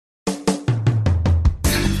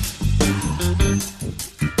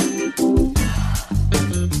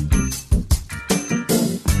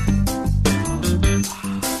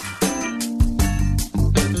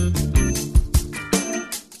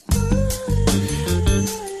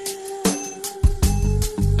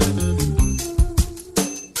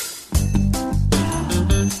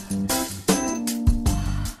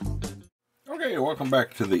welcome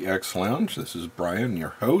back to the X Lounge. This is Brian, your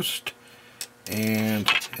host, and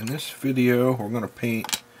in this video we're going to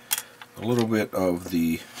paint a little bit of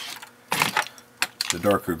the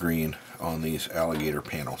darker green on these alligator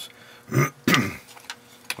panels.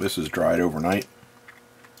 This is dried overnight,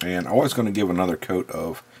 and I was going to give another coat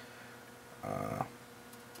of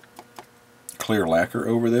clear lacquer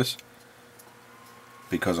over this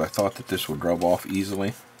because I thought that this would rub off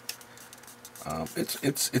easily.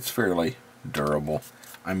 It's fairly durable.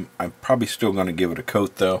 I'm probably still going to give it a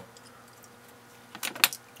coat though,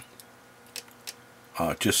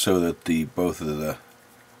 just so that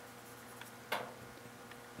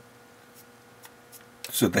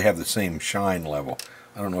so they have the same shine level.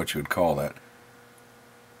 I don't know what you would call that.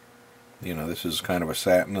 You know, this is kind of a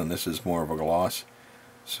satin and this is more of a gloss,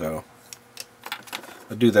 so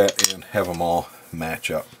I'll do that and have them all match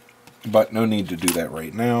up. But no need to do that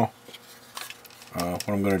right now.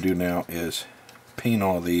 What I'm going to do now is paint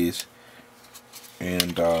all these,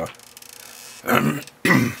 and I'm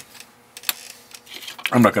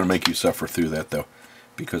not going to make you suffer through that though,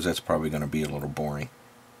 because that's probably going to be a little boring.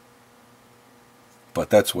 But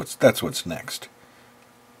that's what's next.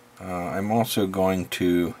 I'm also going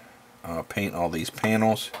to paint all these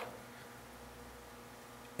panels,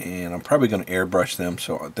 and I'm probably going to airbrush them,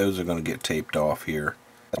 so those are going to get taped off here.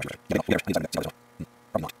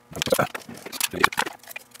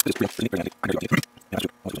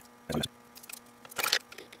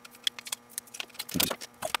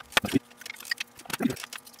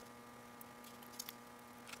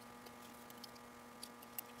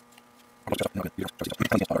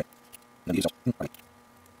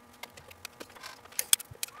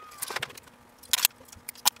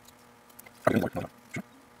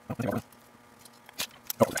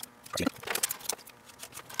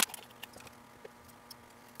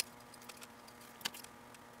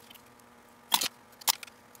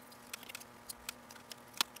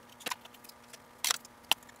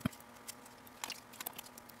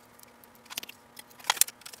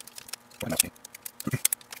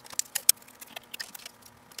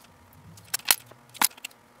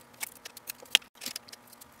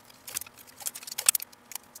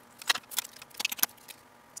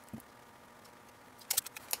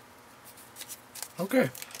 Okay,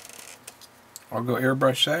 I'll go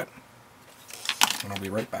airbrush that, and I'll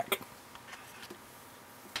be right back.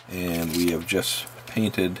 And we have just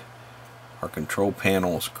painted our control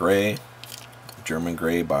panels gray, German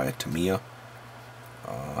gray by Tamiya.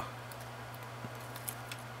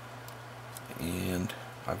 And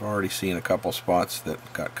I've already seen a couple spots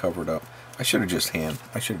that got covered up. I should have just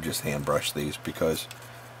hand brushed these because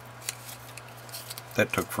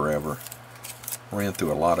that took forever. Ran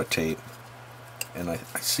through a lot of tape, and I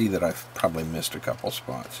see that I've probably missed a couple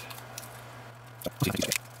spots.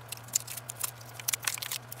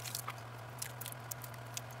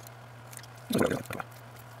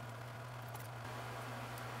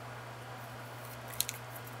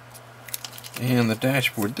 And the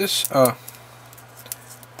dashboard, this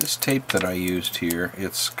tape that I used here,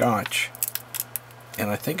 it's Scotch, and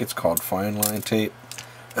I think it's called fine line tape.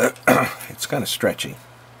 It's kind of stretchy.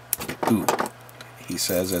 Ooh, he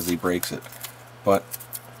says as he breaks it. But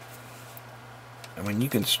I mean, you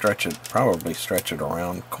can stretch it, probably stretch it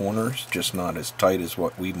around corners, just not as tight as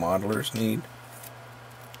what we modelers need.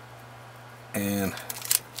 And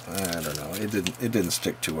I don't know, it didn't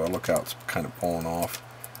stick too well. Look how it's kind of pulling off.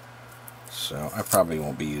 So I probably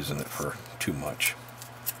won't be using it for too much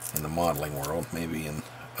in the modeling world, maybe in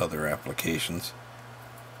other applications.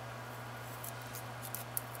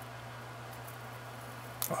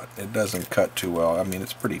 But it doesn't cut too well. I mean,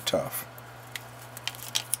 it's pretty tough.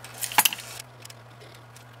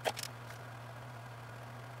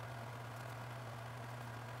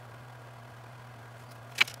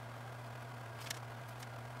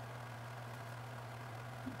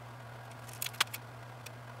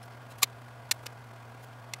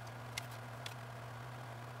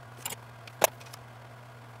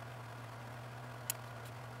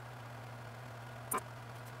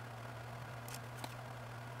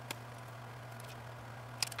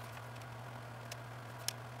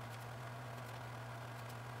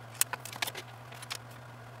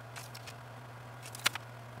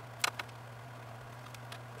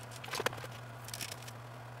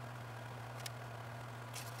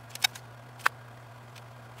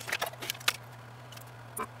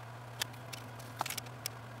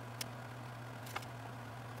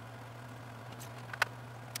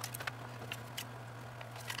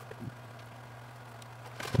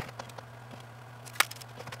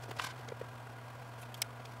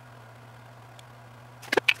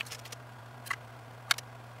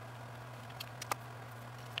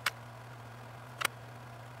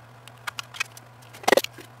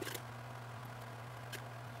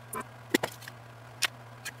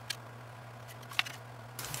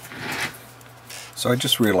 So I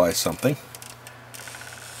just realized something.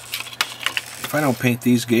 If I don't paint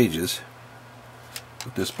these gauges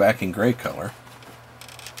with this backing gray color,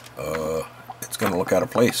 it's going to look out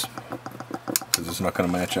of place because it's not going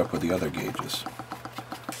to match up with the other gauges.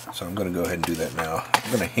 So I'm going to go ahead and do that now.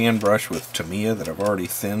 I'm going to hand brush with Tamiya that I've already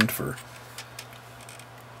thinned for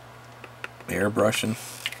airbrushing.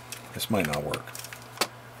 This might not work.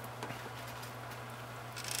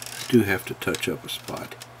 I do have to touch up a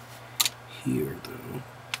spot here though.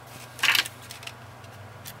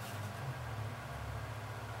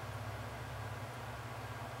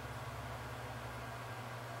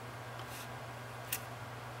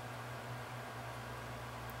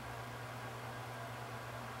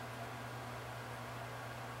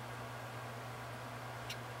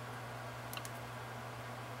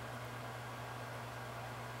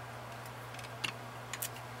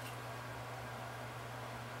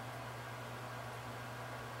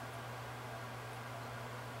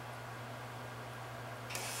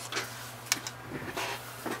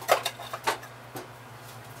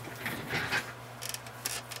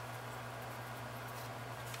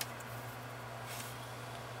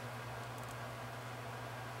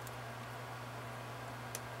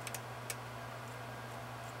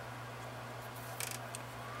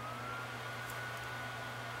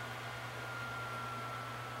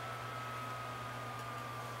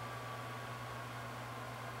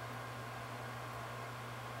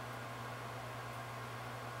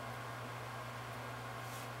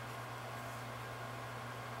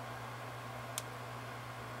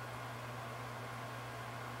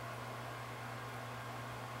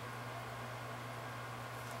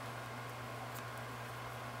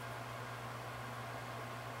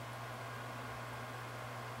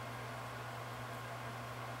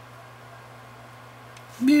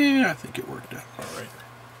 Yeah, I think it worked out all right.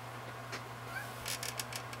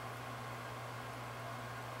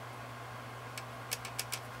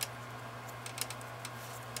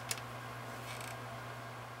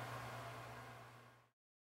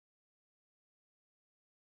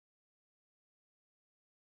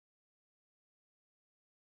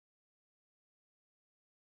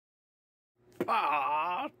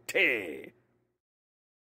 Party!